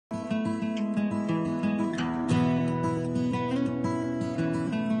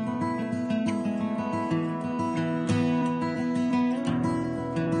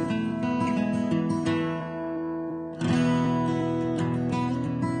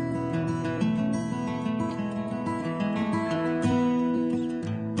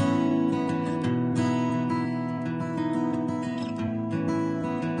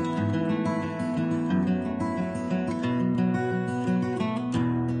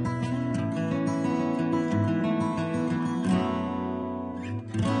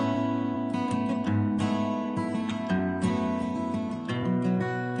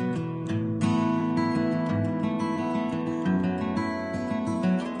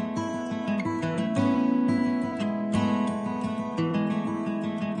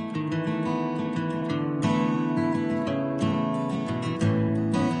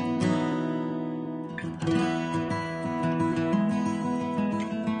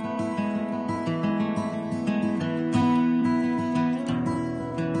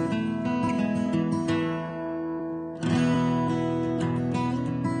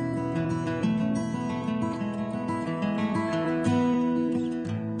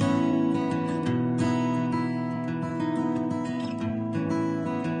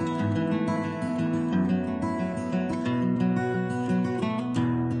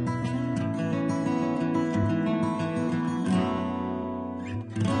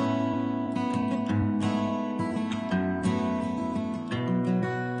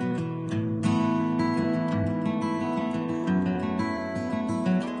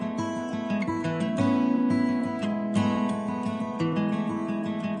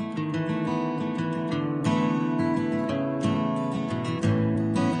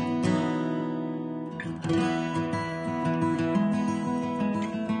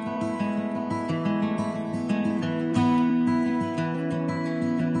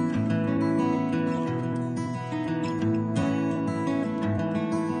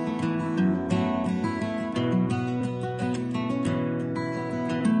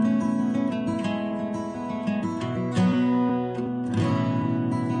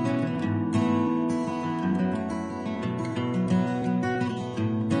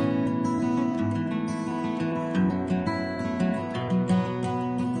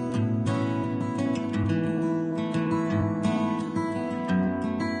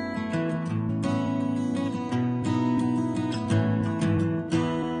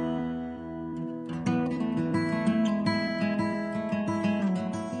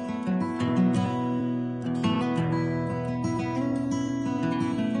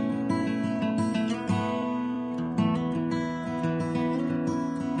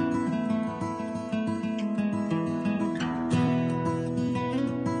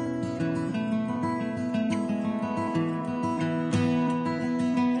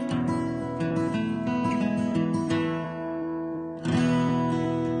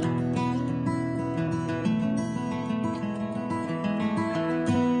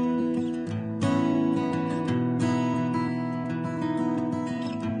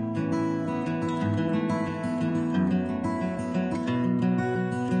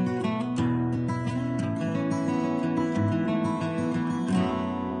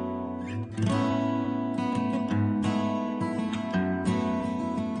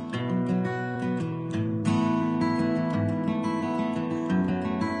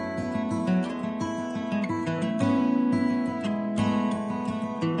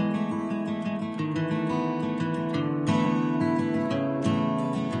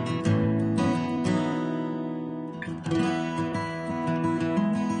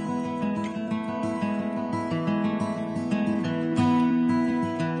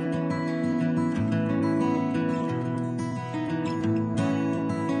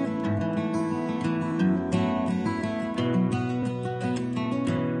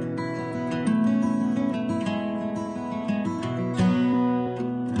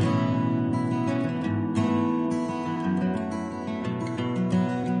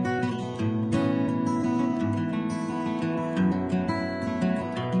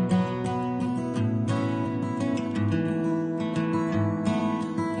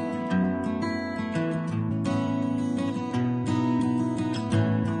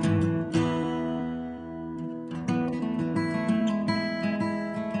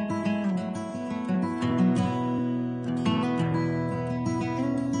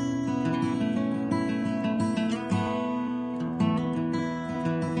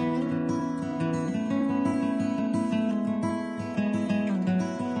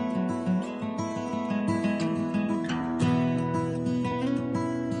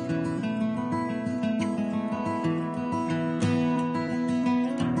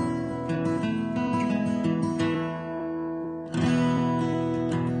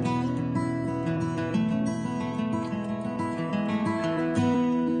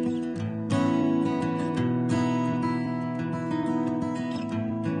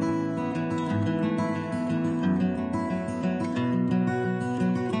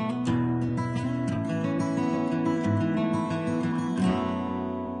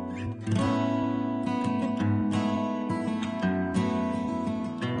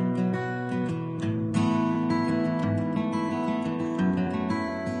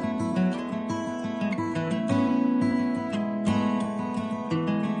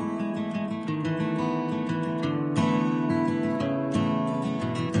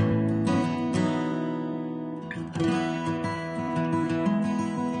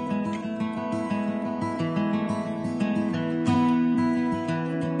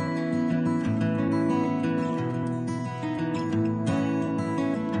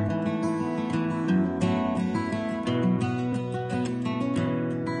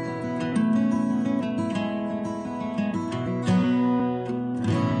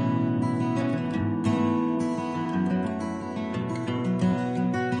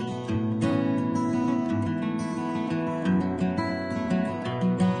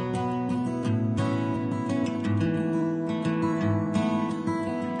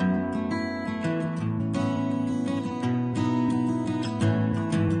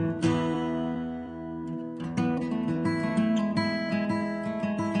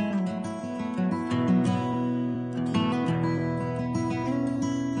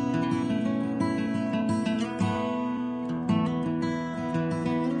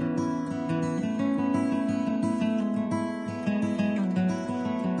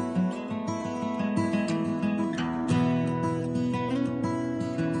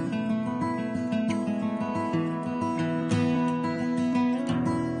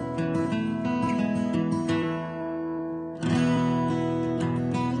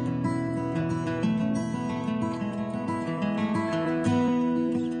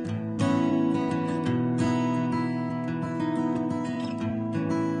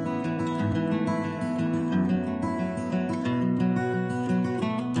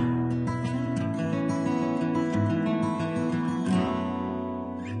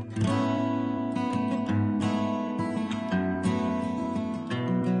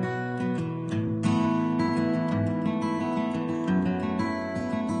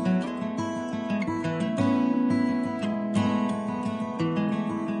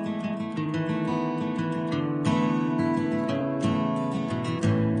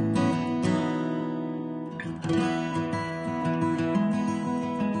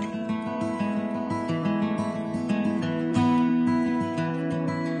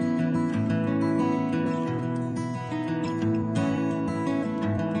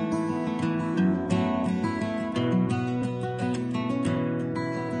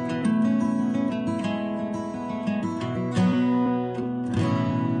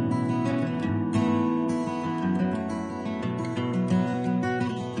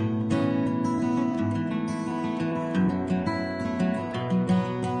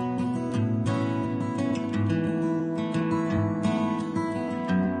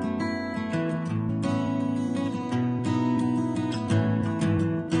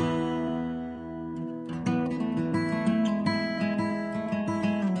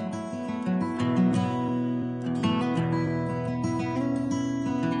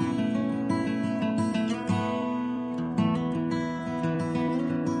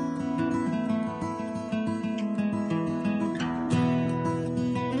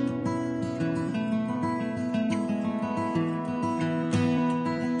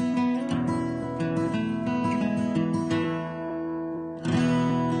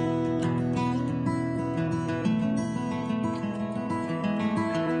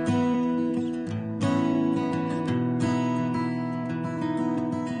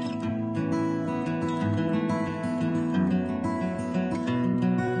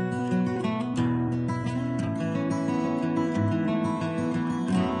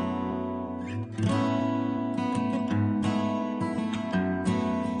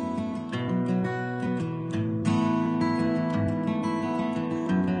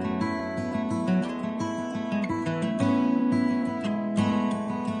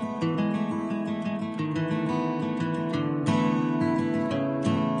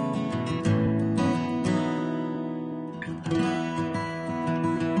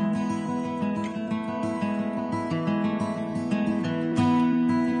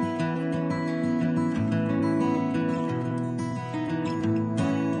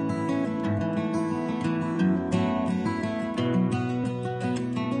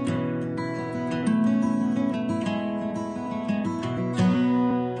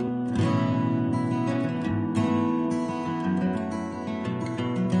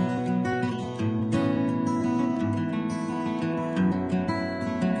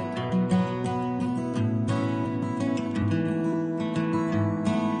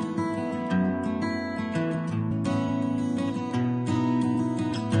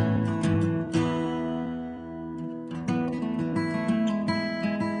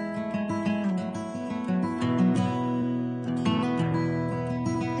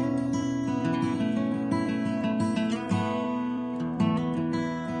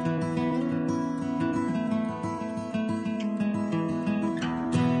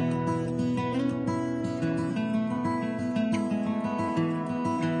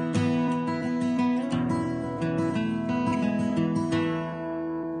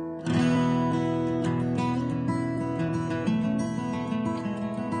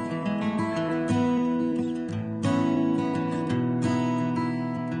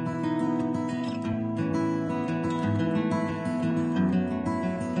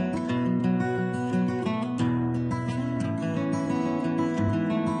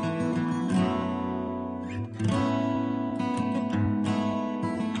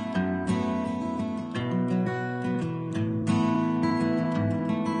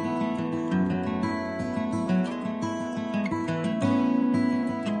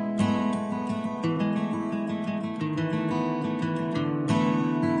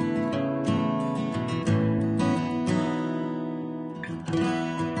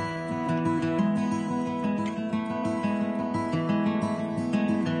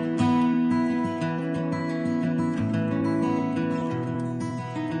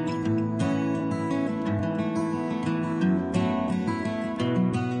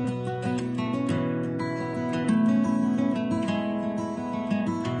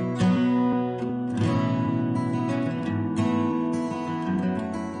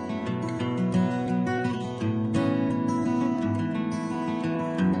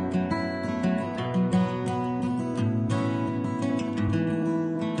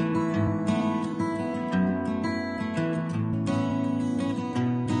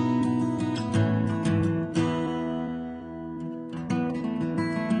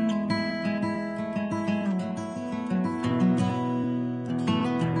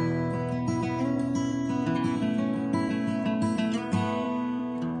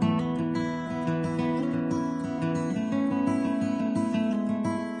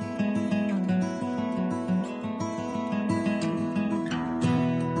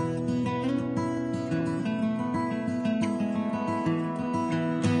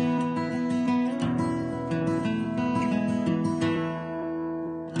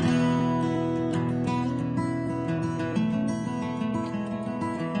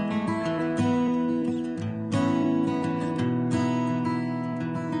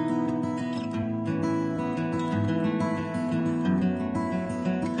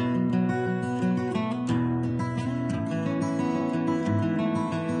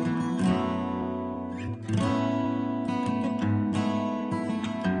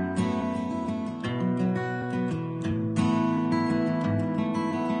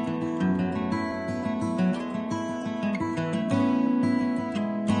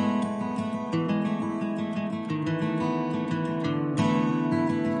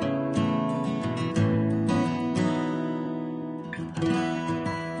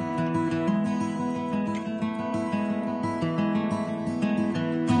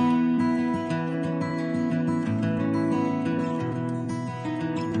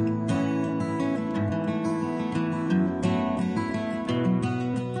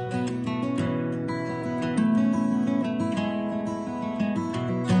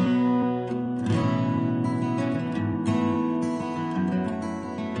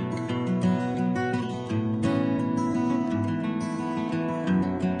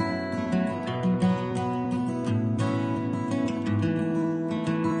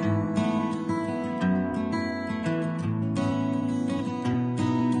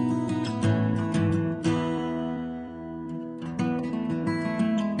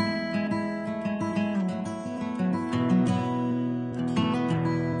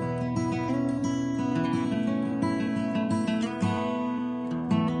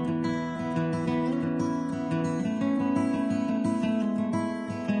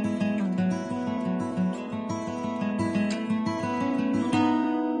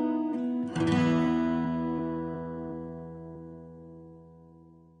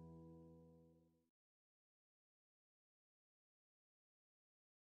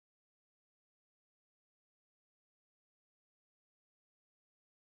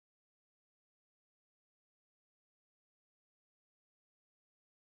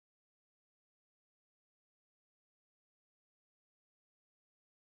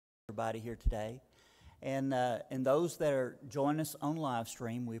everybody here today. And those that are joining us on live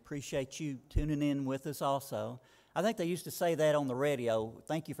stream, we appreciate you tuning in with us also. I think they used to say that on the radio.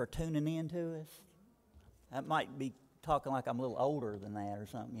 Thank you for tuning in to us. That might be talking like I'm a little older than that or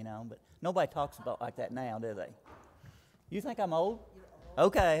something, you know, but nobody talks about like that now, do they? You think I'm old?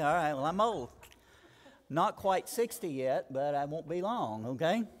 Okay, all right, well, I'm old. Not quite 60 yet, but I won't be long,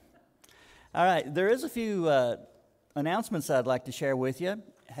 okay? All right, there is a few announcements I'd like to share with you.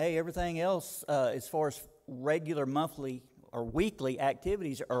 Hey, everything else as far as regular monthly or weekly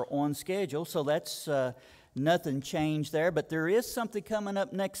activities are on schedule, so that's nothing changed there. But there is something coming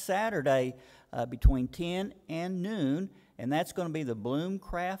up next Saturday between 10 and noon, and that's going to be the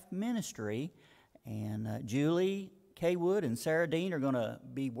Bloomcraft Ministry. And Julie Kaywood and Sarah Dean are going to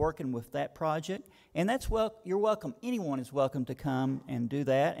be working with that project. And that's you're welcome. Anyone is welcome to come and do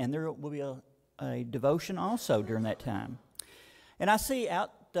that. And there will be a devotion also during that time. And I see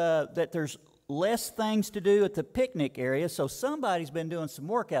out that there's less things to do at the picnic area, so somebody's been doing some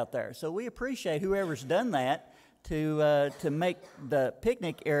work out there. So we appreciate whoever's done that to make the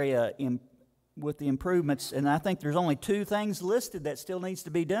picnic area with the improvements. And I think there's only 2 things listed that still needs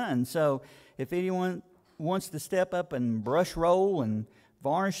to be done. So if anyone wants to step up and brush roll and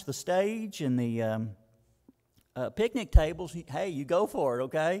varnish the stage and the picnic tables, hey, you go for it,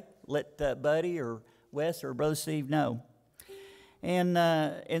 okay? Let Buddy or Wes or Brother Steve know.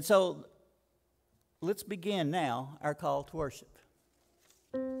 And so let's begin now our call to worship.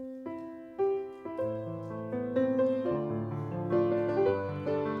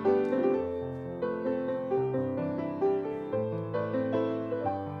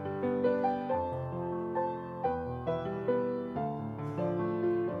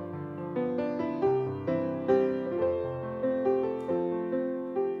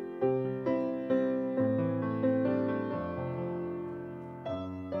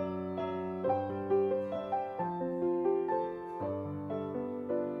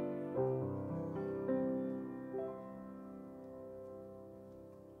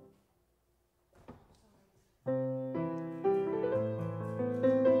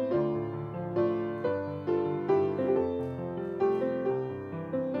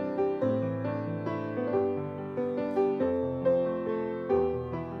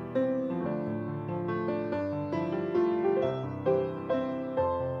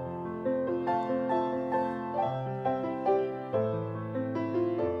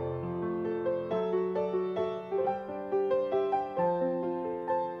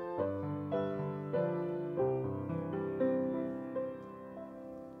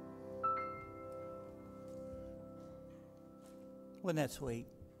 Wasn't that sweet?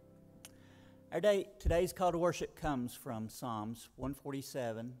 Today's call to worship comes from Psalms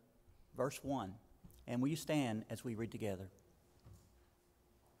 147, verse 1. And will you stand as we read together?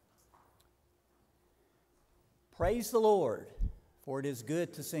 Praise the Lord, for it is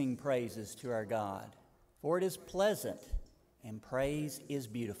good to sing praises to our God, for it is pleasant, and praise is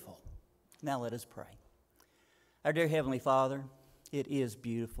beautiful. Now let us pray. Our dear Heavenly Father, it is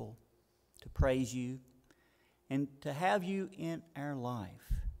beautiful to praise you and to have you in our life.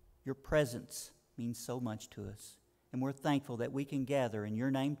 Your presence means so much to us, and we're thankful that we can gather in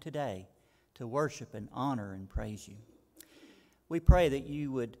your name today to worship and honor and praise you. We pray that you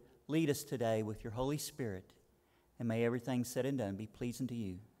would lead us today with your Holy Spirit, and may everything said and done be pleasing to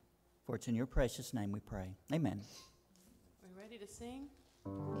you. For it's in your precious name we pray. Amen. Are we ready to sing?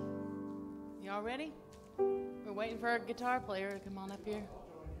 Y'all ready? We're waiting for our guitar player to come on up here.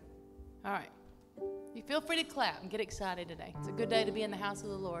 All right. You feel free to clap and get excited today. It's a good day to be in the house of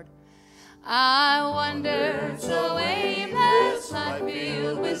the Lord. I wander so aimless, life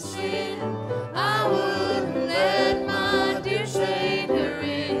filled with sin. I wouldn't let my dear Savior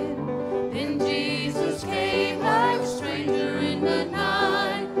in. Then Jesus came like a stranger in the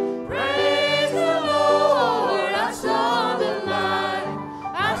night. Praise the Lord, I saw the light.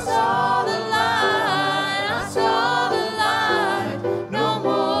 I saw the light, I saw the light. No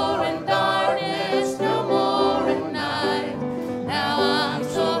more in darkness, no more in night. Now I'm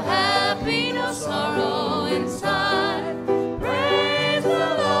so happy, no sorrow inside. Praise the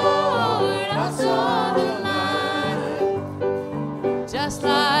Lord, I saw the light. Just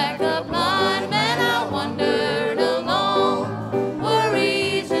like a blind man, I wandered alone.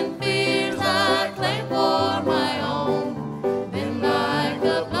 Worries and fears I claimed for my own. Then like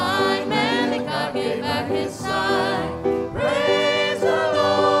a blind man, God gave back his sight. Praise the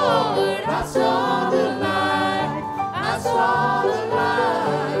Lord, I saw the light. I saw the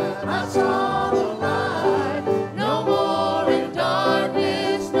light. I saw the light.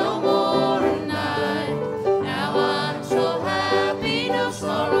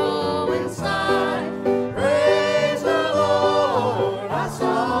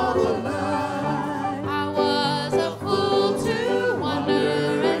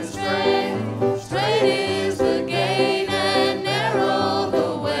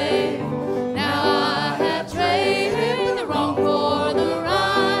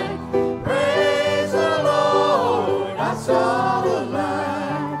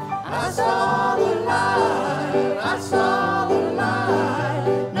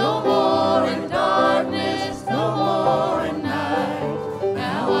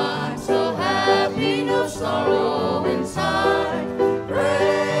 sorrow inside.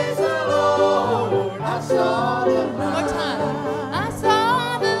 Praise the Lord, I saw the light. One more time. I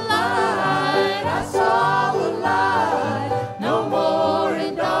saw the light. I saw the light. No more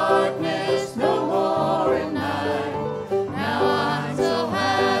in darkness, no more in night. Now I'm so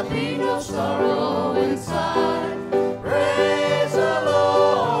happy, no sorrow inside. Praise the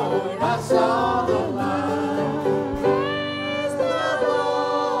Lord, I saw the light. Praise the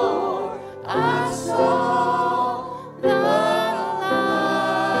Lord, I saw the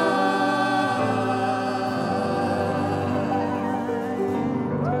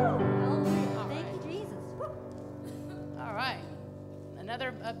Thank you, Jesus. All right.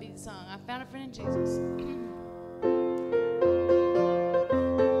 Another upbeat song. I found a friend in Jesus.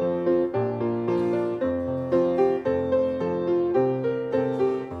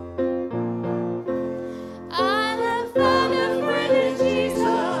 I have found a friend in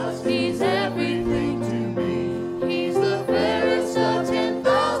Jesus. He's everything to me. He's the fairest of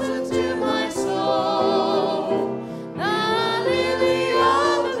 10,000 to my soul. The lily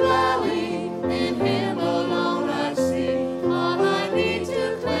of the valley, in Him alone I see all I need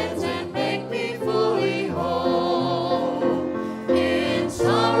to cleanse and make me fully whole.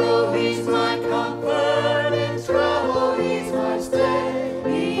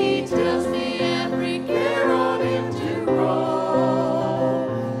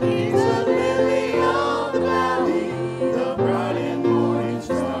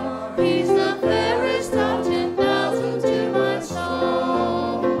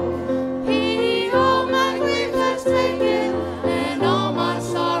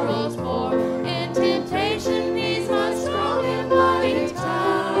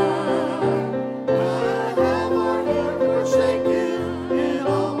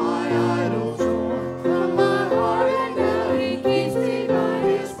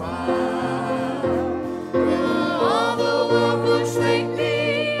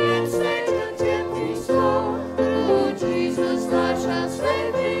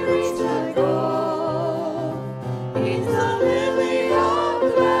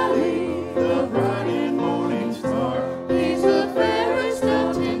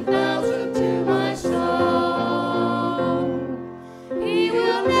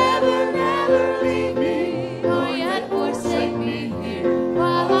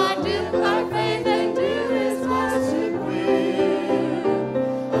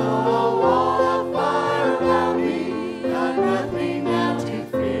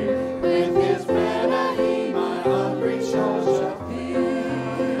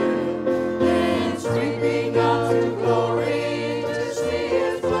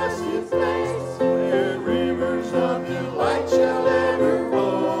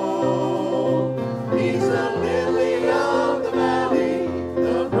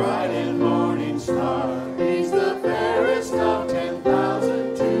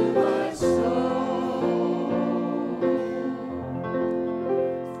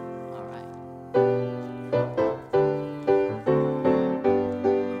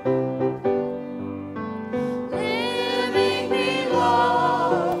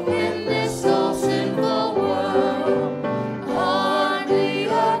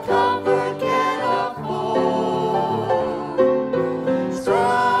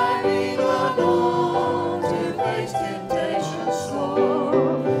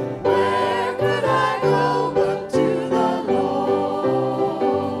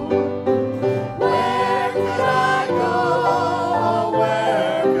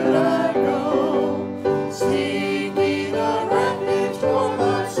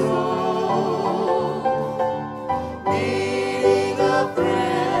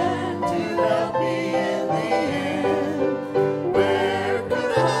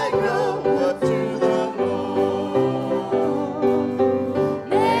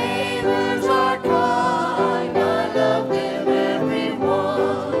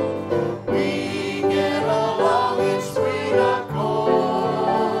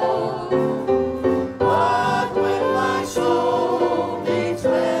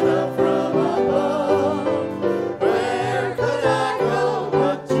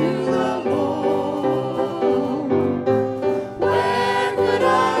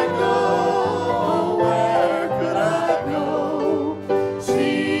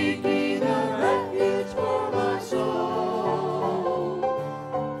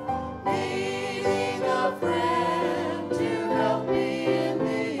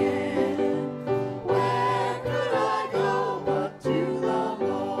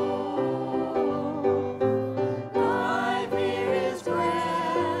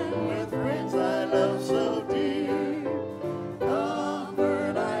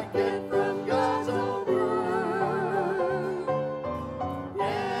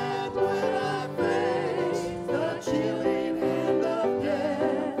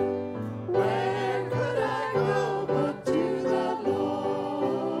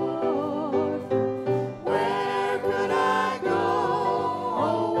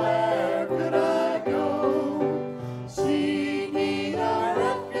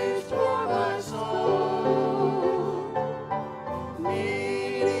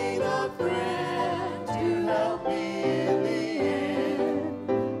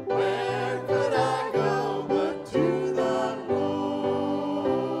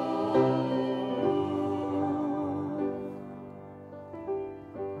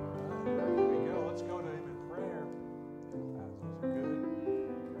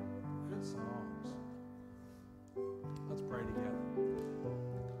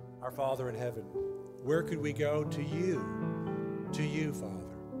 Our Father in heaven, where could we go? To you,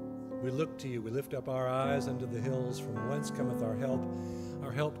 Father. We look to you. We lift up our eyes unto the hills, from whence cometh our help.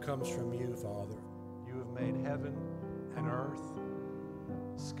 Our help comes from you, Father. You have made heaven and earth,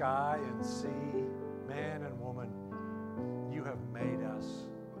 sky and sea, man and woman. You have made us,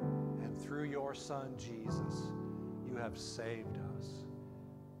 and through your Son, Jesus, you have saved us.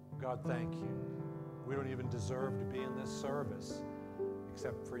 God, thank you. We don't even deserve to be in this service,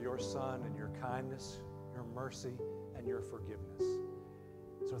 except for your Son and your kindness, your mercy, and your forgiveness.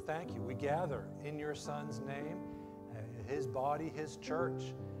 So thank you. We gather in your Son's name, his body, his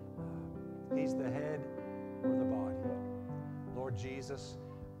church. He's the head, we're the body. Lord Jesus,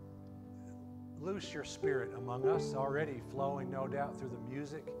 loose your Spirit among us, already flowing, no doubt, through the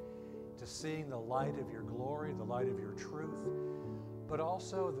music, to seeing the light of your glory, the light of your truth, but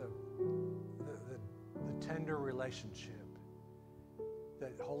also the tender relationship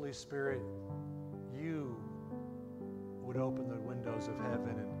that, Holy Spirit, you would open the windows of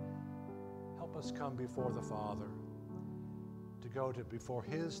heaven and help us come before the Father, to go before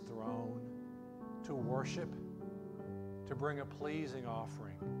his throne, to worship, to bring a pleasing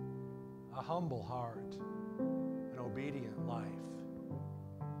offering, a humble heart, an obedient life,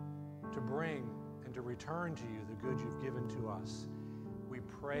 to bring and to return to you the good you've given to us. We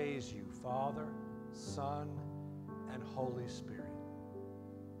praise you, Father, Son, and Holy Spirit.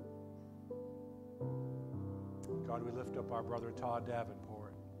 God, we lift up our brother Todd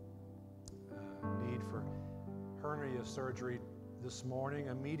Davenport. Need for hernia surgery this morning,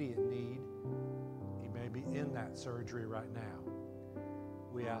 immediate need. He may be in that surgery right now.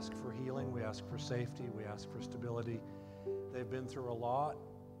 We ask for healing, we ask for safety, we ask for stability. They've been through a lot,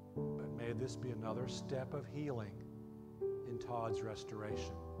 but may this be another step of healing in Todd's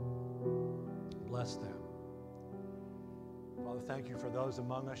restoration. Bless them. Father, thank you for those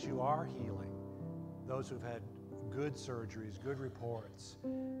among us you are healing, those who've had good surgeries, good reports,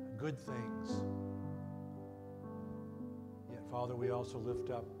 good things. Yet, Father, we also lift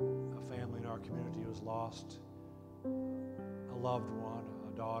up a family in our community who has lost a loved one,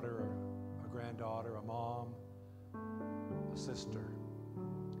 a daughter, a granddaughter, a mom, a sister.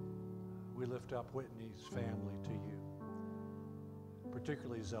 We lift up Whitney's family to you,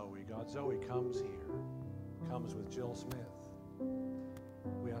 particularly Zoe. God, Zoe comes here, comes with Jill Smith.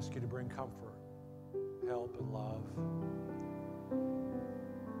 We ask you to bring comfort, help, and love.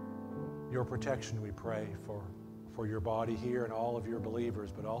 Your protection, we pray, for your body here and all of your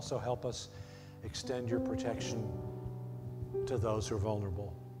believers, but also help us extend your protection to those who are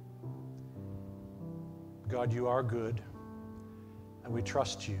vulnerable. God, you are good, and we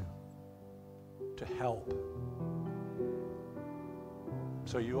trust you to help.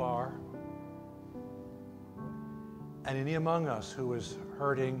 So you are. And any among us who is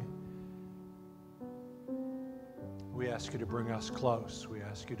hurting, we ask you to bring us close. We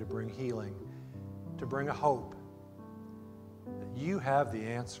ask you to bring healing, to bring a hope that you have the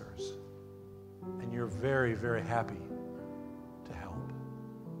answers, and you're very, very happy to help.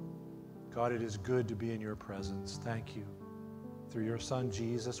 God, it is good to be in your presence. Thank you. Through your Son,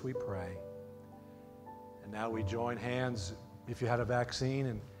 Jesus, we pray. And now we join hands, if you had a vaccine,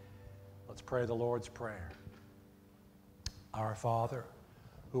 and let's pray the Lord's Prayer. Our Father,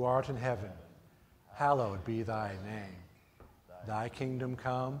 who art in heaven, hallowed be thy name. Thy kingdom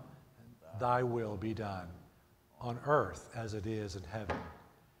come, thy will be done, on earth as it is in heaven.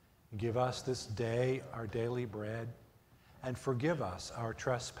 Give us this day our daily bread, and forgive us our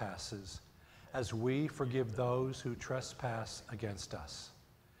trespasses, as we forgive those who trespass against us.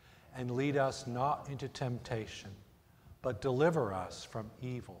 And lead us not into temptation, but deliver us from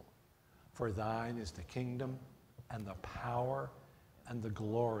evil. For thine is the kingdom, and the power, and the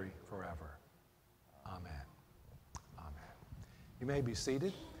glory forever. Amen. Amen. You may be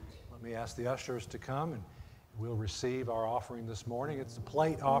seated. Let me ask the ushers to come, and we'll receive our offering this morning. It's a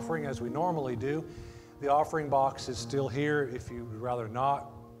plate offering, as we normally do. The offering box is still here if you would rather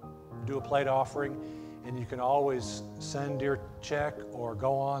not do a plate offering, and you can always send your check or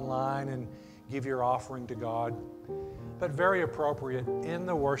go online and give your offering to God. But very appropriate in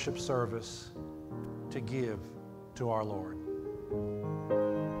the worship service to give to our Lord.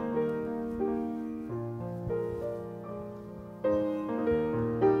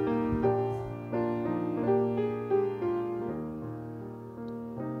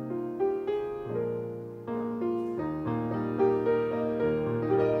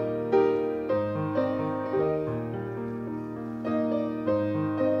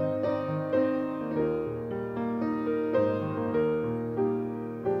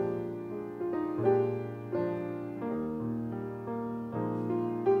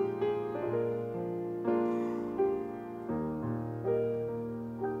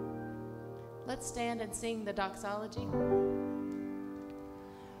 Let's stand and sing the doxology.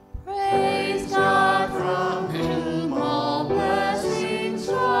 Praise God from whom all blessings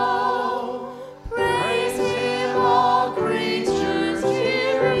flow. Praise Him, all creatures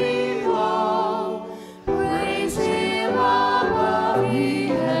here below. Praise Him above, ye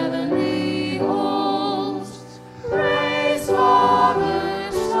heavenly hosts. Praise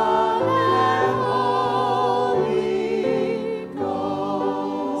Father, Son, and Holy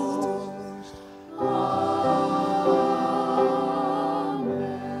Ghost. Amen.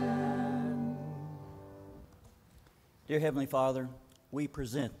 Dear Heavenly Father, we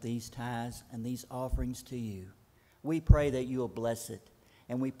present these tithes and these offerings to you. We pray that you will bless it,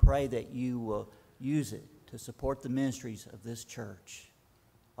 and we pray that you will use it to support the ministries of this church.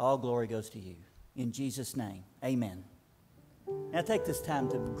 All glory goes to you. In Jesus' name, amen. Now take this time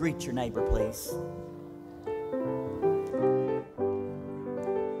to greet your neighbor, please.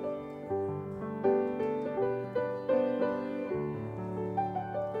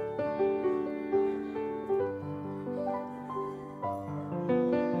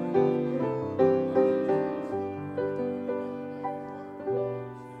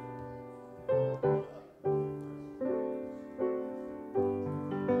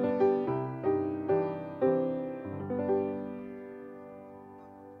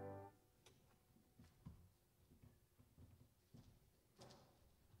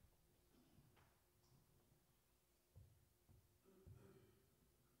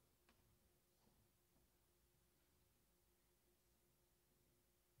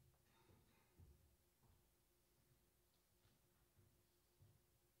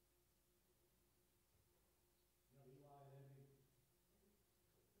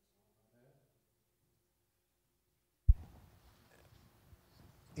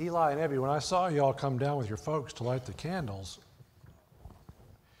 Eli and Evie, when I saw you all come down with your folks to light the candles,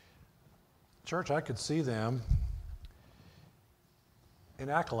 church, I could see them in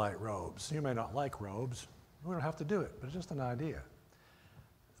acolyte robes. You may not like robes. We don't have to do it, but it's just an idea.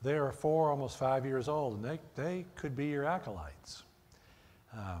 They are 4, almost 5 years old, and they could be your acolytes.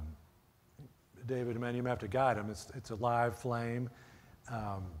 David, man, you may have to guide them. It's a live flame,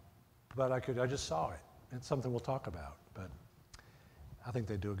 but I just saw it. It's something we'll talk about, but I think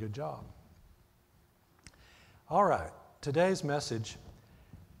they do a good job. All right, today's message,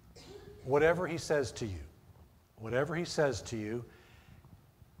 whatever he says to you, whatever he says to you,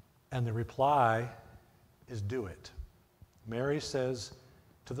 and the reply is do it. Mary says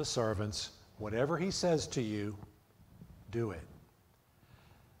to the servants, whatever he says to you, do it.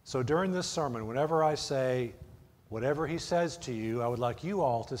 So during this sermon, whenever I say, whatever he says to you, I would like you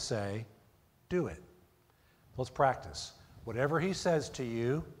all to say, do it. Let's practice. Whatever he says to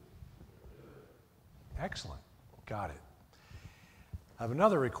you, excellent, got it. I have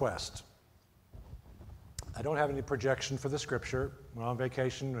another request. I don't have any projection for the scripture. We're on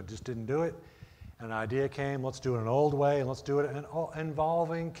vacation, I just didn't do it. An idea came, let's do it an old way, and let's do it an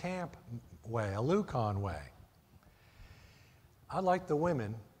involving camp way, a Lucon way. I'd like the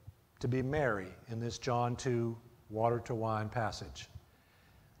women to be Mary in this John 2 water to wine passage.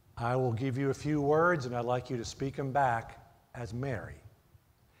 I will give you a few words, and I'd like you to speak them back as Mary.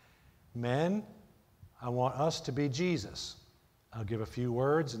 Men, I want us to be Jesus. I'll give a few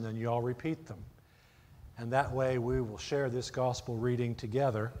words, and then you all repeat them. And that way we will share this gospel reading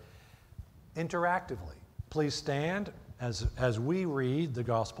together interactively. Please stand as we read the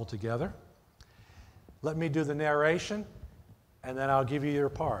gospel together. Let me do the narration, and then I'll give you your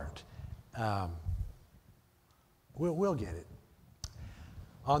part. We'll get it.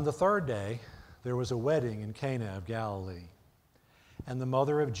 On the third day, there was a wedding in Cana of Galilee, and the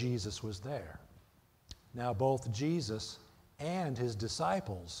mother of Jesus was there. Now both Jesus and his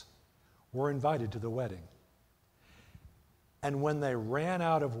disciples were invited to the wedding. And when they ran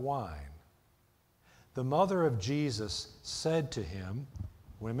out of wine, the mother of Jesus said to him,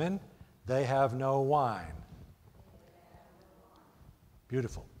 women, they have no wine.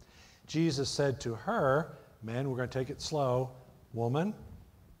 Beautiful. Jesus said to her, men, we're going to take it slow, woman,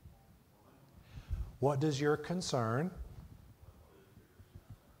 what does your concern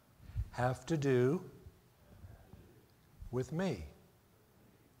have to do with me?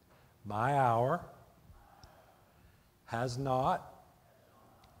 My hour has not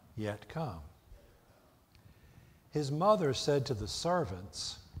yet come. His mother said to the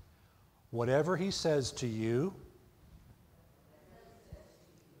servants, whatever he says to you,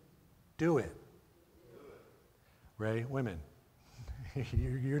 do it. Ray, women,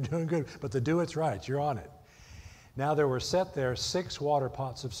 you're doing good, but the do it's right, you're on it. Now there were set there 6 water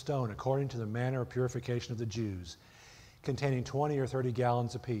pots of stone according to the manner of purification of the Jews, containing 20 or 30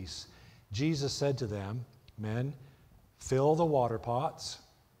 gallons apiece. Jesus said to them, men, fill the water pots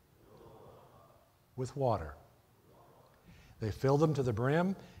with water. They filled them to the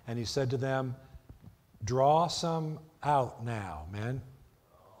brim, and he said to them, draw some out now, men,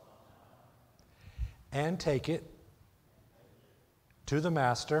 and take it to the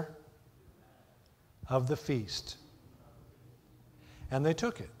master of the feast. And they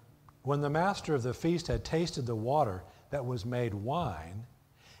took it. When the master of the feast had tasted the water that was made wine,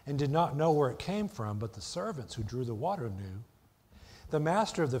 and did not know where it came from, but the servants who drew the water knew, the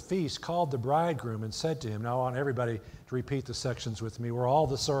master of the feast called the bridegroom and said to him, now I want everybody to repeat the sections with me. We're all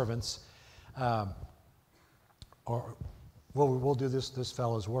the servants, or we'll do this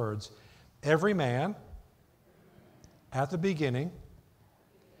fellow's words. Every man at the beginning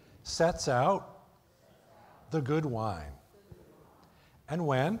sets out the good wine. And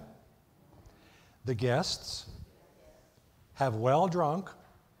when the guests have well drunk,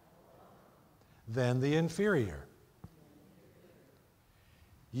 then the inferior.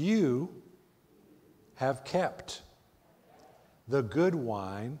 You have kept the good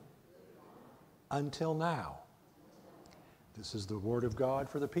wine until now. This is the word of God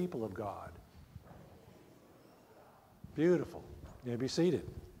for the people of God. Beautiful. You may be seated.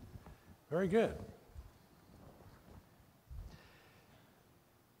 Very good.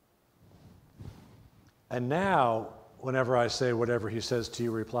 And now, whenever I say whatever he says to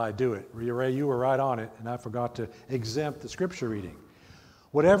you, reply, do it. Ray, you were right on it, and I forgot to exempt the scripture reading.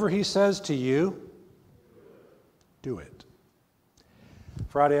 Whatever he says to you, do it.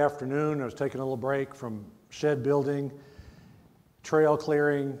 Friday afternoon, I was taking a little break from shed building, trail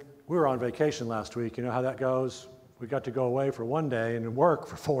clearing. We were on vacation last week. You know how that goes? We got to go away for one day and work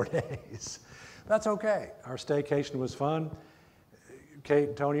for 4 days. That's okay. Our staycation was fun. Kate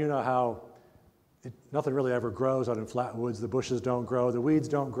and Tony, you know how nothing really ever grows out in flat woods. The bushes don't grow. The weeds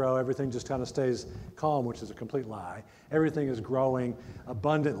don't grow. Everything just kind of stays calm, which is a complete lie. Everything is growing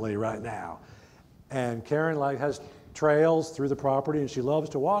abundantly right now. And Karen has trails through the property, and she loves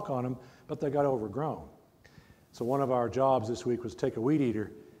to walk on them, but they got overgrown. So one of our jobs this week was take a weed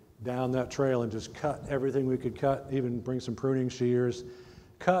eater down that trail and just cut everything we could cut, even bring some pruning shears,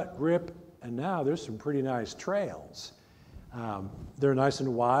 cut, rip, and now there's some pretty nice trails. They're nice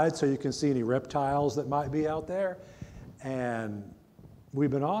and wide, so you can see any reptiles that might be out there, and we've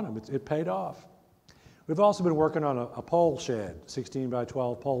been on them. It paid off. We've also been working on a pole shed, 16 by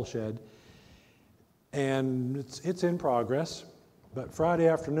 12 pole shed, and it's in progress. But Friday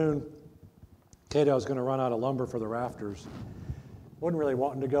afternoon, Kato was going to run out of lumber for the rafters. Wasn't really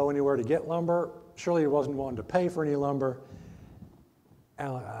wanting to go anywhere to get lumber. Surely he wasn't wanting to pay for any lumber.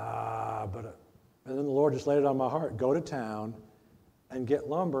 And and then the Lord just laid it on my heart, go to town and get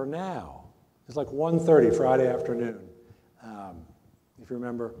lumber now. It's like 1:30 Friday afternoon, if you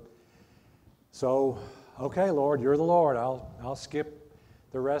remember. So, okay, Lord, you're the Lord. I'll skip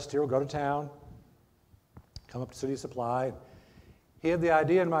the rest here. We'll go to town, come up to City Supply. He had the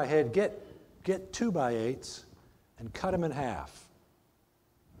idea in my head, get 2x8s and cut them in half.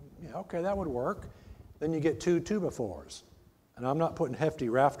 Yeah, okay, that would work. Then you get 2 2x4s. And I'm not putting hefty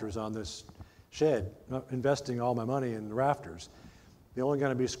rafters on this shed. I'm not investing all my money in the rafters. They're only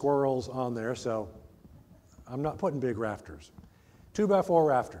going to be squirrels on there, so I'm not putting big rafters. 2x4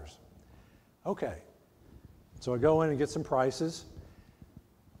 rafters. Okay. So I go in and get some prices.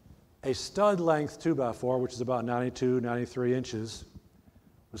 A stud length 2x4, which is about 92, 93 inches,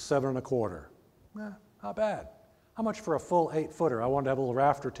 was $7 1/4. Not bad. How much for a full 8-footer? I wanted to have a little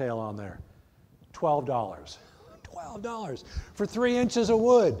rafter tail on there. $12. $12 for 3 inches of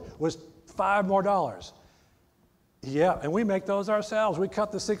wood was $5 more. Yeah, and we make those ourselves. We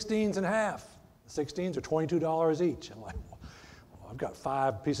cut the 16s in half. The 16s are $22 each. I'm like, well, I've got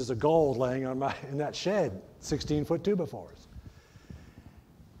 5 pieces of gold laying in that shed, 16-foot 2x4s.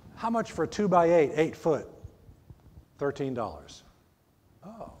 How much for a 2x8, 8-foot? $13.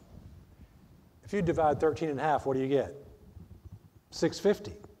 Oh. If you divide 13 in half, what do you get?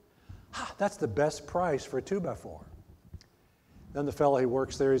 $6.50. That's the best price for a 2x4. Then the fellow who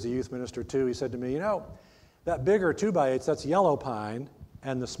works there, he's a youth minister too, he said to me, you know, that bigger 2x8, that's yellow pine,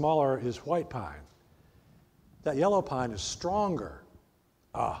 and the smaller is white pine. That yellow pine is stronger.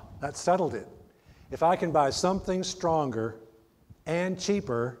 That settled it. If I can buy something stronger and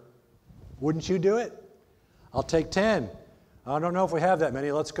cheaper, wouldn't you do it? I'll take 10. I don't know if we have that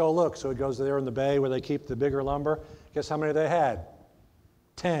many. Let's go look. So he goes there in the bay where they keep the bigger lumber. Guess how many they had?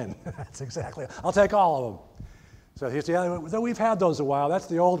 10. That's exactly. I'll take all of them. So he said, yeah, we've had those a while. That's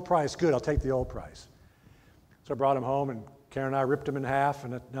the old price. Good, I'll take the old price. So I brought them home, and Karen and I ripped them in half.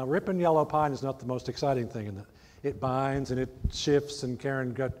 And now ripping yellow pine is not the most exciting thing it binds and it shifts, and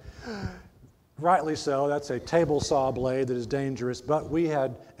Karen got, rightly so, that's a table saw blade that is dangerous, but we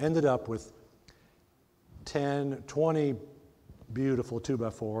had ended up with 10, 20 beautiful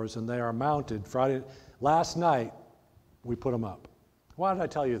 2x4s, and they are mounted. Last night, we put them up. Why did I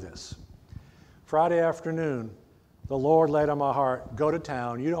tell you this? Friday afternoon, the Lord laid on my heart, go to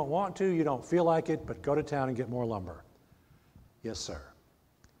town. You don't want to, you don't feel like it, but go to town and get more lumber. Yes, sir.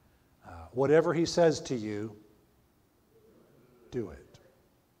 Whatever he says to you, do it.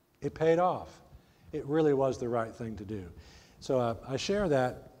 It paid off. It really was the right thing to do. So I share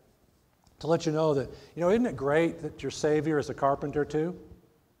that to let you know that, isn't it great that your Savior is a carpenter too?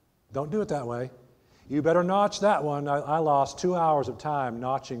 Don't do it that way. You better notch that one. I lost 2 hours of time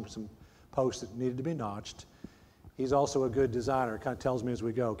notching some posts that needed to be notched. He's also a good designer. Kind of tells me as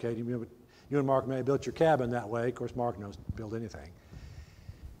we go, okay, you and Mark may have built your cabin that way. Of course, Mark knows to build anything.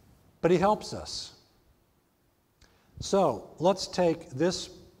 But he helps us. So let's take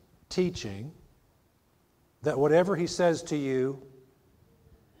this teaching that whatever he says to you,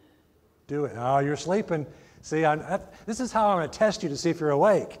 do it. Oh, you're sleeping. See, this is how I'm going to test you to see if you're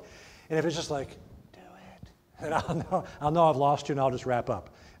awake. And if it's just like, do it, and I'll know I've lost you, and I'll just wrap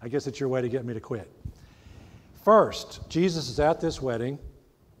up. I guess it's your way to get me to quit. First, Jesus is at this wedding,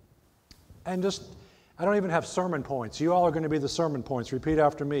 and I don't even have sermon points. You all are going to be the sermon points. Repeat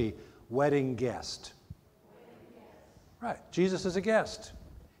after me. Wedding guest. Right. Jesus is a guest.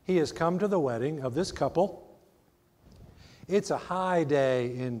 He has come to the wedding of this couple. It's a high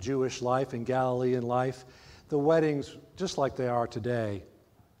day in Jewish life, in Galilean life. The weddings, just like they are today,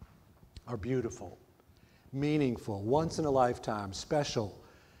 are beautiful, meaningful, once in a lifetime, special.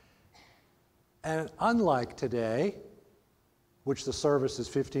 And unlike today, which the service is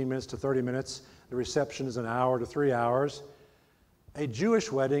 15 minutes to 30 minutes, the reception is an hour to 3 hours, a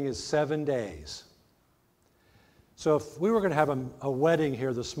Jewish wedding is 7 days. So if we were going to have a wedding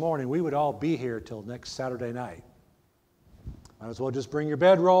here this morning, we would all be here till next Saturday night. Might as well just bring your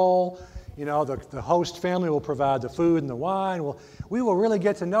bedroll. The host family will provide the food and the wine. We will really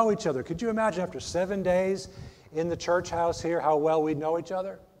get to know each other. Could you imagine after 7 days in the church house here how well we'd know each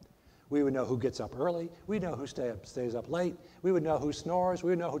other? We would know who gets up early. We'd know who stays up late. We would know who snores.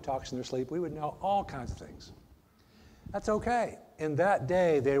 We would know who talks in their sleep. We would know all kinds of things. That's okay. In that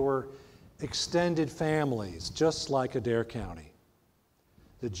day, they were extended families, just like Adair County.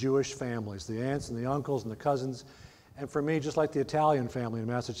 The Jewish families, the aunts and the uncles and the cousins. And for me, just like the Italian family in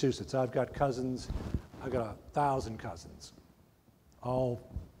Massachusetts, I've got cousins, I've got 1,000 cousins, all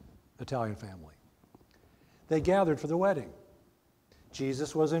Italian family. They gathered for the wedding.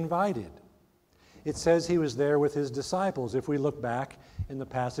 Jesus was invited. It says he was there with his disciples. If we look back in the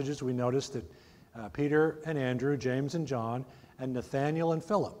passages, we notice that Peter and Andrew, James and John, and Nathaniel and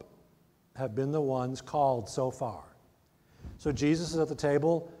Philip have been the ones called so far. So Jesus is at the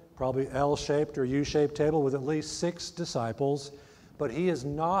table, probably L-shaped or U-shaped table with at least 6 disciples, but he has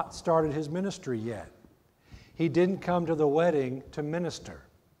not started his ministry yet. He didn't come to the wedding to minister.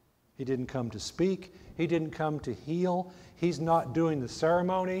 He didn't come to speak. He didn't come to heal. He's not doing the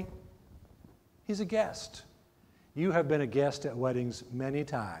ceremony. He's a guest. You have been a guest at weddings many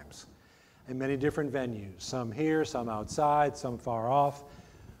times in many different venues, some here, some outside, some far off.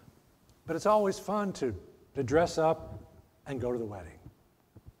 But it's always fun to dress up and go to the wedding.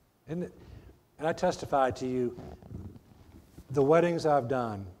 Isn't it? And I testify to you, the weddings I've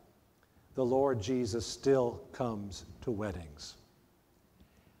done, the Lord Jesus still comes to weddings.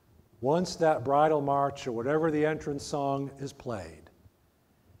 Once that bridal march or whatever the entrance song is played,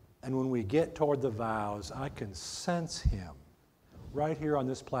 and when we get toward the vows, I can sense him right here on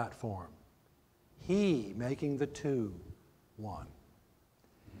this platform. He making the two one.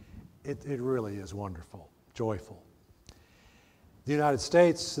 It really is wonderful, joyful. The United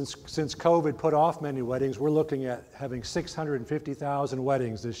States, since COVID put off many weddings, we're looking at having 650,000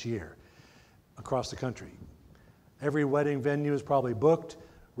 weddings this year across the country. Every wedding venue is probably booked.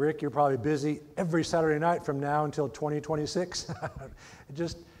 Rick, you're probably busy every Saturday night from now until 2026.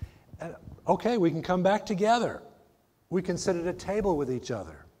 Okay, we can come back together. We can sit at a table with each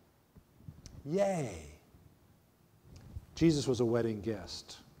other. Yay. Jesus was a wedding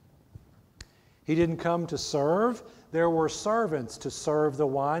guest. He didn't come to serve. There were servants to serve the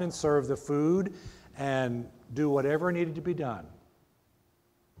wine and serve the food and do whatever needed to be done.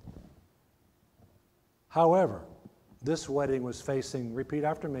 However, this wedding was facing, repeat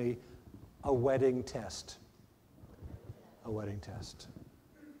after me, a wedding test. A wedding test.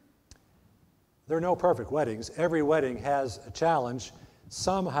 There are no perfect weddings. Every wedding has a challenge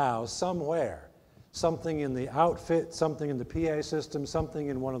somehow, somewhere. Something in the outfit, something in the PA system, something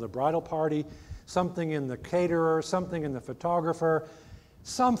in one of the bridal party something in the caterer, something in the photographer,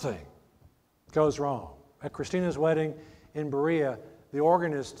 something goes wrong. At Christina's wedding in Berea, the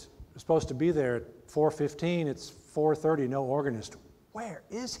organist was supposed to be there at 4:15. It's 4:30, no organist. Where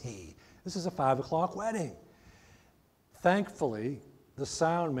is he? This is a 5 o'clock wedding. Thankfully, the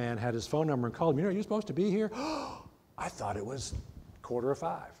sound man had his phone number and called me. Are you supposed to be here? I thought it was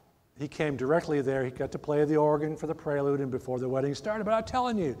 4:45. He came directly there. He got to play the organ for the prelude and before the wedding started. But I'm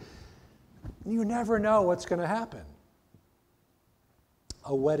telling you, you never know what's going to happen.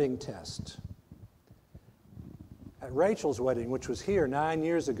 A wedding test. At Rachel's wedding, which was here 9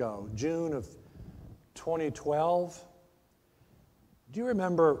 years ago, June of 2012, do you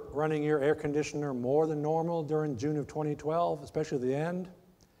remember running your air conditioner more than normal during June of 2012, especially the end?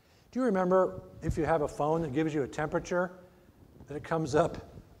 Do you remember if you have a phone that gives you a temperature, that it comes up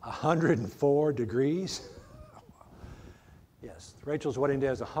 104 degrees? Yes, Rachel's wedding day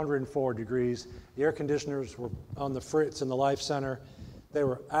is 104 degrees. The air conditioners were on the Fritz in the Life Center. They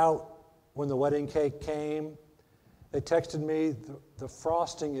were out when the wedding cake came. They texted me, the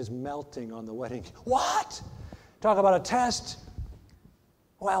frosting is melting on the wedding cake. What? Talk about a test.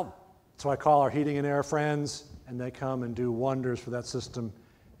 Well, so I call our heating and air friends, and they come and do wonders for that system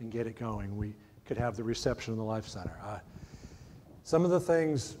and get it going. We could have the reception in the Life Center. Some of the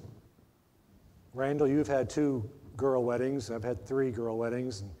things, Randall, you've had 2 girl weddings. I've had 3 girl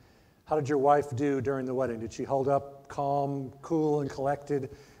weddings. And how did your wife do during the wedding? Did she hold up calm, cool, and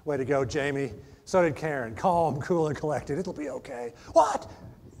collected? Way to go, Jamie. So did Karen. Calm, cool, and collected. It'll be okay. What?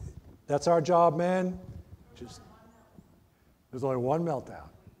 That's our job, man. There's only one meltdown.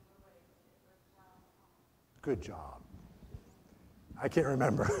 Good job. I can't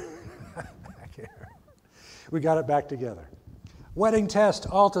remember. I can't remember. We got it back together. Wedding test,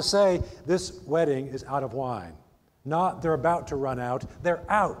 all to say, this wedding is out of wine. Not they're about to run out, they're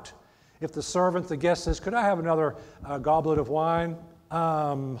out. If the servant, the guest says, could I have another goblet of wine?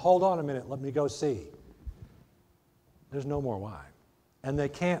 Hold on a minute, let me go see. There's no more wine. And they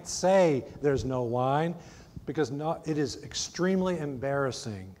can't say there's no wine because it is extremely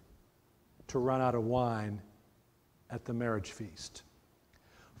embarrassing to run out of wine at the marriage feast.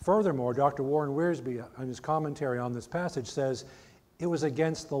 Furthermore, Dr. Warren Wiersbe, in his commentary on this passage, says it was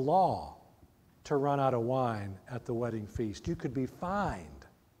against the law to run out of wine at the wedding feast. You could be fined.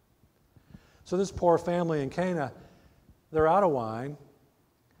 So this poor family in Cana, they're out of wine.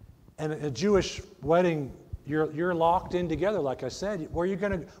 And a Jewish wedding, you're locked in together, like I said. Where are you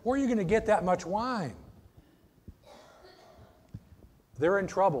going to get that much wine? They're in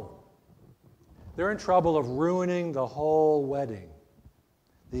trouble. They're in trouble of ruining the whole wedding.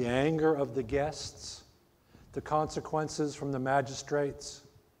 The anger of the guests, the consequences from the magistrates.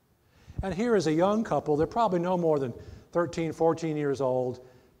 And here is a young couple. They're probably no more than 13, 14 years old,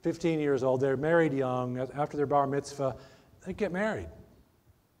 15 years old. They're married young. After their bar mitzvah, they get married.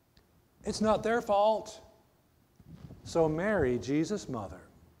 It's not their fault. So Mary, Jesus' mother,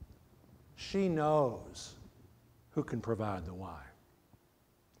 she knows who can provide the wine.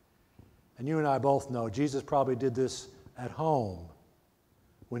 And you and I both know Jesus probably did this at home.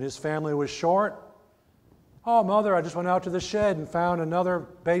 When his family was short, oh, Mother, I just went out to the shed and found another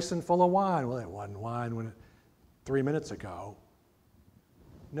basin full of wine. Well, it wasn't wine 3 minutes ago.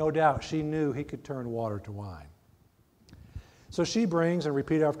 No doubt she knew he could turn water to wine. So she brings, and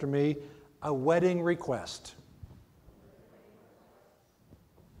repeat after me, a wedding request.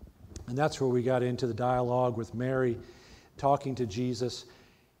 And that's where we got into the dialogue with Mary talking to Jesus.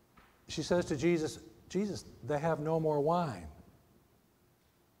 She says to Jesus, Jesus, they have no more wine.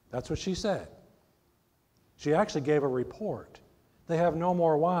 That's what she said. She actually gave a report. They have no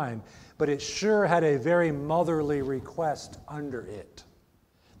more wine, but it sure had a very motherly request under it.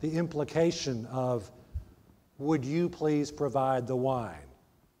 The implication of, would you please provide the wine?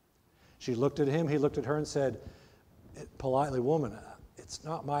 She looked at him, he looked at her and said, politely, woman, it's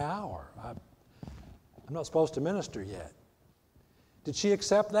not my hour. I'm not supposed to minister yet. Did she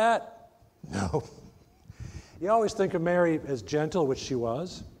accept that? No. You always think of Mary as gentle, which she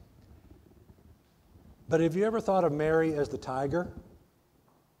was. But have you ever thought of Mary as the tiger?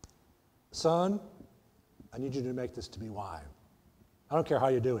 Son, I need you to make this to be wine. I don't care how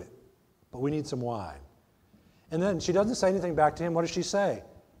you do it, but we need some wine. And then she doesn't say anything back to him. What does she say?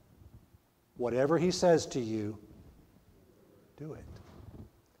 Whatever he says to you, do it.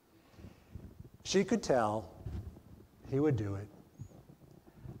 She could tell he would do it.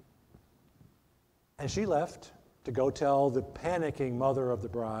 And she left to go tell the panicking mother of the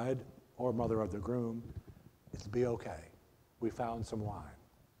bride or mother of the groom, it'll be okay. We found some wine.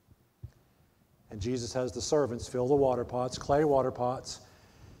 And Jesus has the servants fill the water pots, clay water pots,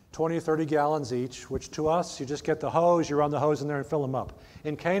 20 or 30 gallons each, which to us, you just get the hose, you run the hose in there and fill them up.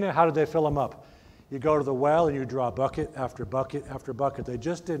 In Cana, how did they fill them up? You go to the well and you draw bucket after bucket after bucket. They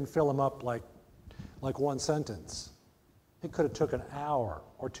just didn't fill them up like one sentence. It could have took an hour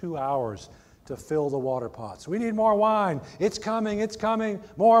or 2 hours to fill the water pots. We need more wine. It's coming,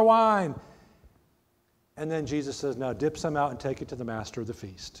 more wine. And then Jesus says, now dip some out and take it to the master of the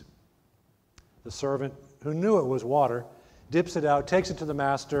feast. The servant, who knew it was water, dips it out, takes it to the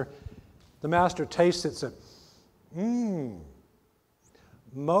master. The master tastes it and says,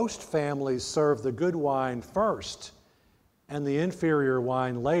 Most families serve the good wine first and the inferior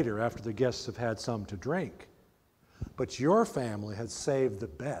wine later after the guests have had some to drink. But your family has saved the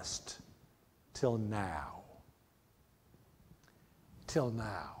best till now. Till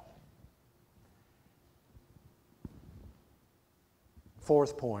now.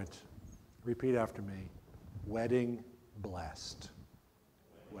 Fourth point, repeat after me, wedding blessed.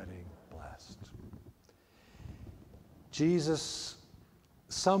 Wedding blessed. Jesus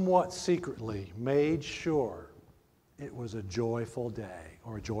somewhat secretly made sure it was a joyful day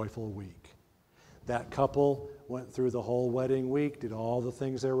or a joyful week. That couple went through the whole wedding week, did all the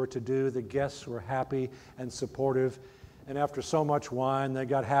things there were to do. The guests were happy and supportive. And after so much wine, they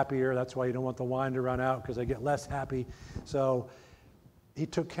got happier. That's why you don't want the wine to run out, because they get less happy. So he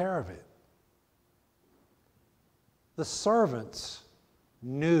took care of it. The servants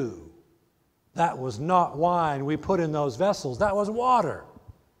knew that was not wine we put in those vessels. That was water.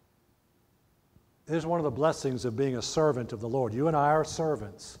 It is one of the blessings of being a servant of the Lord. You and I are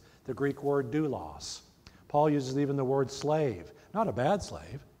servants. The Greek word doulos. Paul uses even the word slave. Not a bad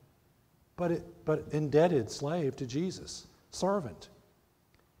slave, but indebted slave to Jesus. Servant.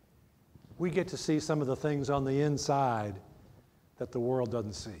 We get to see some of the things on the inside that the world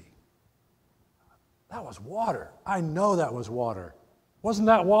doesn't see. That was water. I know that was water. Wasn't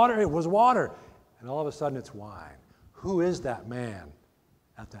that water? It was water. And all of a sudden it's wine. Who is that man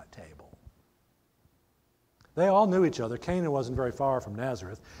at that table? They all knew each other. Cana wasn't very far from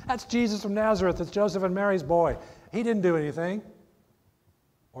Nazareth. That's Jesus from Nazareth. It's Joseph and Mary's boy. He didn't do anything.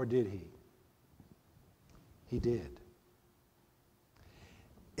 Or did he? He did.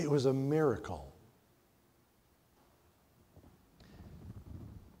 It was a miracle.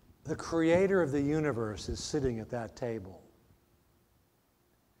 The creator of the universe is sitting at that table.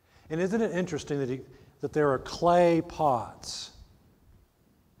 And isn't it interesting that there are clay pots?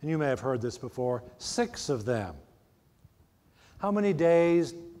 And you may have heard this before, 6 of them. How many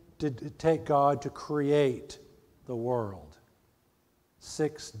days did it take God to create the world?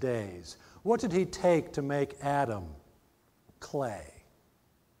 6 days. What did he take to make Adam? Clay.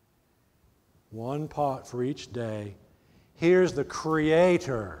 1 pot for each day. Here's the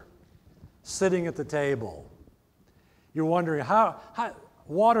creator sitting at the table. You're wondering, how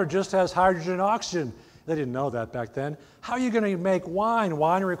water just has hydrogen and oxygen. They didn't know that back then. How are you going to make wine?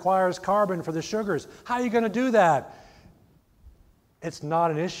 Wine requires carbon for the sugars. How are you going to do that? It's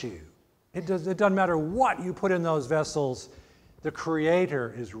not an issue. It doesn't matter what you put in those vessels. The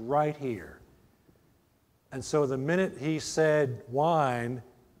Creator is right here. And so the minute he said wine,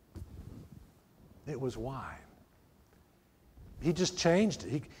 it was wine. He just changed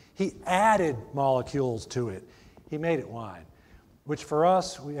it. He added molecules to it. He made it wine, which for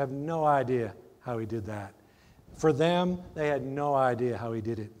us, we have no idea how he did that. For them, they had no idea how he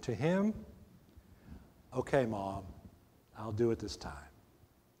did it. To him, okay, Mom, I'll do it this time.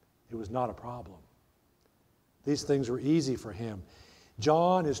 It was not a problem. These things were easy for him.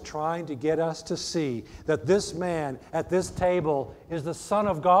 John is trying to get us to see that this man at this table is the Son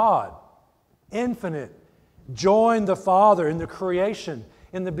of God, infinite, joined the Father in the creation.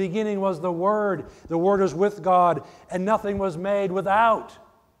 In the beginning was the Word was with God, and nothing was made without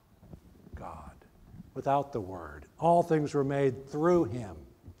God, without the Word. All things were made through him.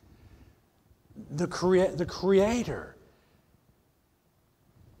 The Creator,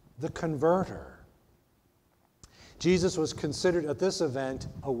 the Converter. Jesus was considered at this event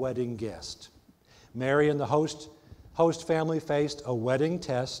a wedding guest. Mary and the host family faced a wedding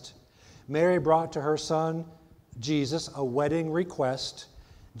test. Mary brought to her son, Jesus, a wedding request.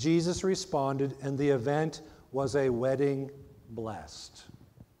 Jesus responded, and the event was a wedding blessed.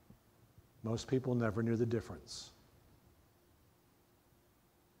 Most people never knew the difference.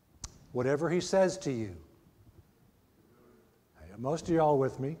 Whatever he says to you, most of you all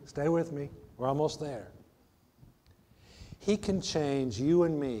with me, stay with me, we're almost there. He can change you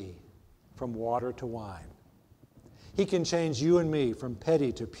and me from water to wine. He can change you and me from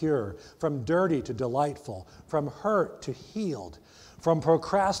petty to pure, from dirty to delightful, from hurt to healed, from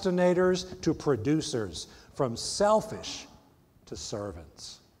procrastinators to producers, from selfish to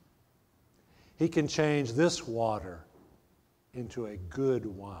servants. He can change this water into a good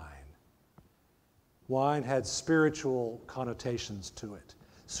wine. Wine had spiritual connotations to it,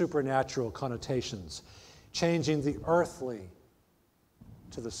 supernatural connotations, changing the earthly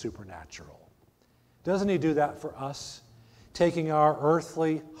to the supernatural. Doesn't He do that for us? Taking our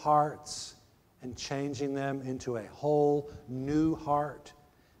earthly hearts and changing them into a whole new heart,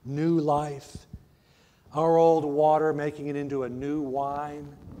 new life. Our old water, making it into a new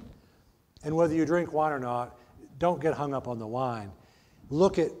wine. And whether you drink wine or not, don't get hung up on the wine.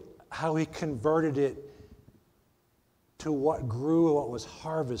 Look at how He converted it to what grew, what was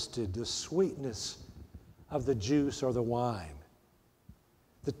harvested, the sweetness of the juice or the wine,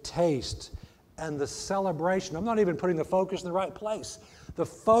 the taste and the celebration. I'm not even putting the focus in the right place. The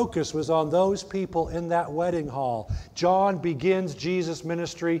focus was on those people in that wedding hall. John begins Jesus'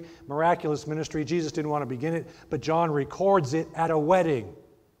 ministry, miraculous ministry. Jesus didn't want to begin it, but John records it at a wedding.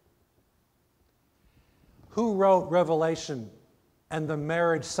 Who wrote Revelation and the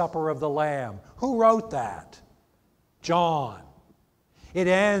marriage supper of the Lamb? Who wrote that? John. It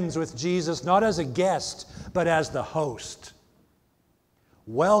ends with Jesus not as a guest, but as the host,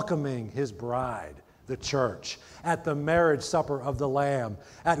 welcoming His bride, the church, at the marriage supper of the Lamb,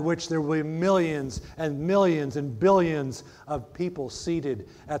 at which there will be millions and millions and billions of people seated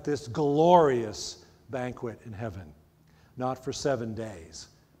at this glorious banquet in heaven, not for 7 days,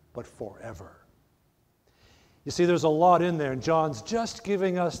 but forever. You see, there's a lot in there, and John's just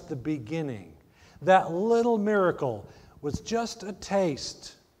giving us the beginning. That little miracle was just a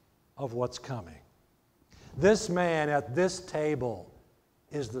taste of what's coming. This man at this table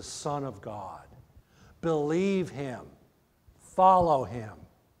is the Son of God. Believe Him. Follow Him.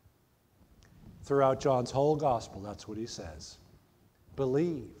 Throughout John's whole gospel, that's what he says.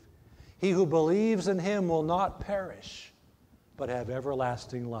 Believe. He who believes in Him will not perish, but have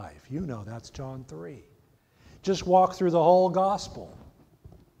everlasting life. You know that's John 3. Just walk through the whole gospel.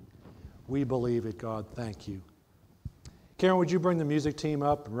 We believe it, God. Thank you. Karen, would you bring the music team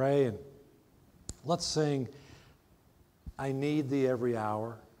up, Ray, and let's sing I Need Thee Every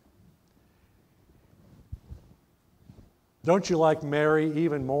Hour. Don't you like Mary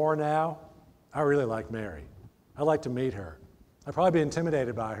even more now? I really like Mary. I'd like to meet her. I'd probably be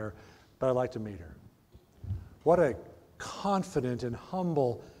intimidated by her, but I'd like to meet her. What a confident and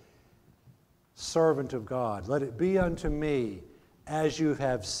humble servant of God. Let it be unto me as you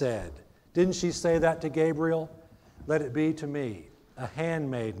have said. Didn't she say that to Gabriel? Let it be to me, a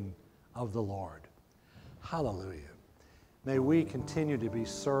handmaiden of the Lord. Hallelujah. May we continue to be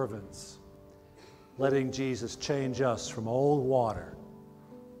servants, letting Jesus change us from old water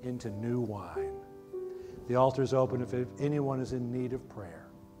into new wine. The altar is open if anyone is in need of prayer.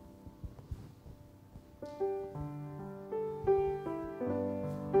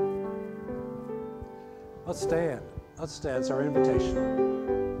 Let's stand. Let's stand. It's our invitation.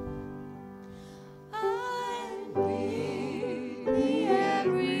 Every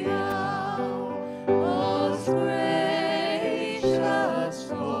hour.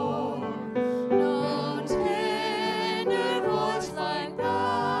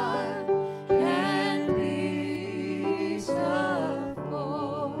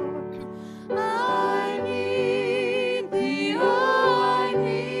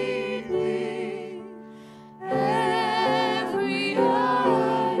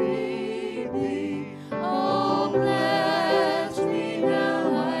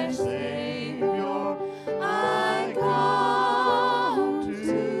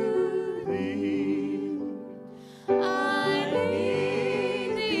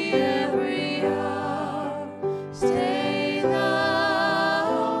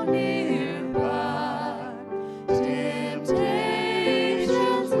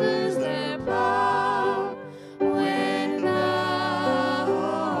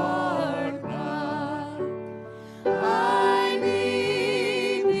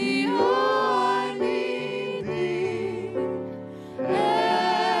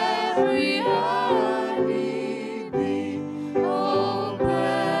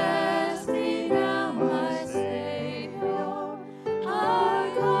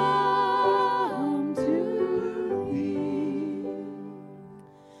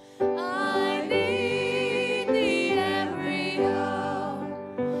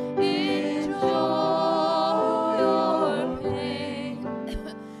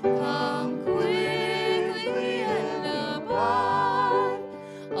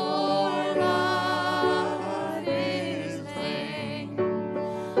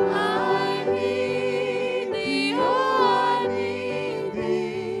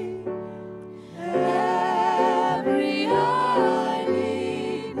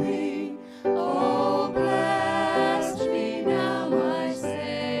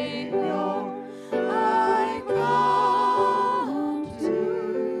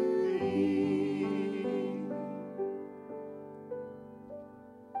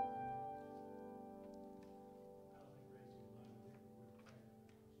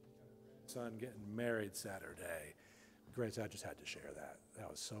 son getting married Saturday. Grace, I just had to share that. That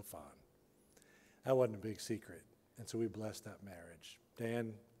was so fun. That wasn't a big secret, and so we blessed that marriage.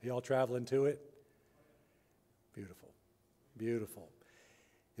 Dan, y'all traveling to it? Beautiful, beautiful.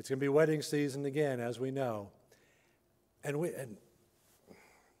 It's going to be wedding season again, as we know. And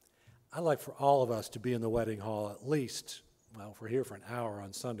I'd like for all of us to be in the wedding hall at least, well, if we're here for an hour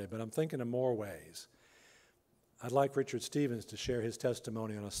on Sunday, but I'm thinking of more ways. I'd like Richard Stevens to share his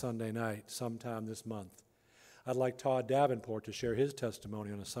testimony on a Sunday night sometime this month. I'd like Todd Davenport to share his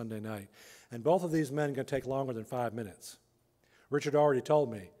testimony on a Sunday night. And both of these men are going to take longer than 5 minutes. Richard already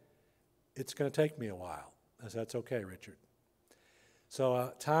told me, it's going to take me a while. I said, that's okay, Richard.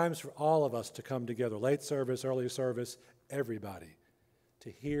 So times for all of us to come together, late service, early service, everybody, to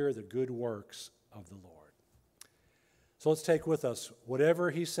hear the good works of the Lord. So let's take with us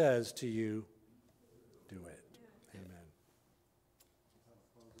whatever he says to you, do it. Amen.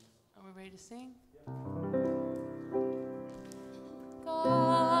 Are we ready to sing?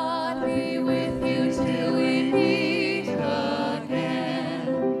 God be with you till we meet again.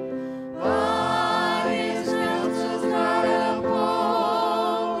 By his counsels guard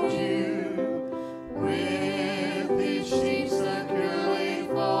uphold you, with his sheep securely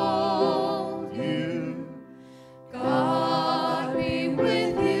fold you. God be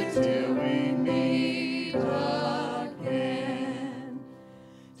with you till we meet again.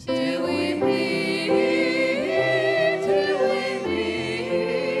 Till we meet.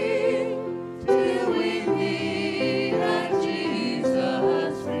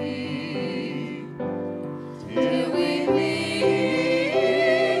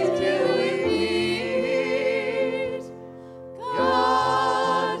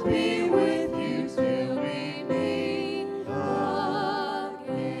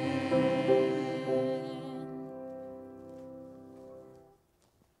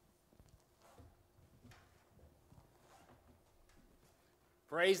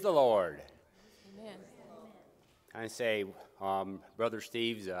 Praise the Lord. Amen. I say, Brother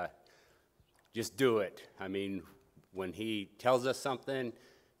Steve's, just do it. I mean, when he tells us something,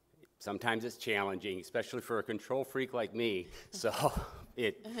 sometimes it's challenging, especially for a control freak like me. So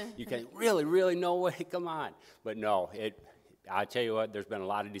you can really, no way, come on. But no, I'll tell you what, there's been a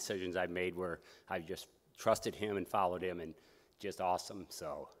lot of decisions I've made where I've just trusted him and followed him, and just awesome.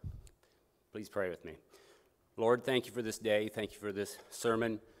 So please pray with me. Lord, thank you for this day. Thank you for this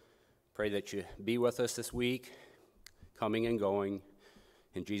sermon. Pray that you be with us this week, coming and going.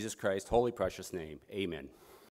 In Jesus Christ's holy, precious name, amen.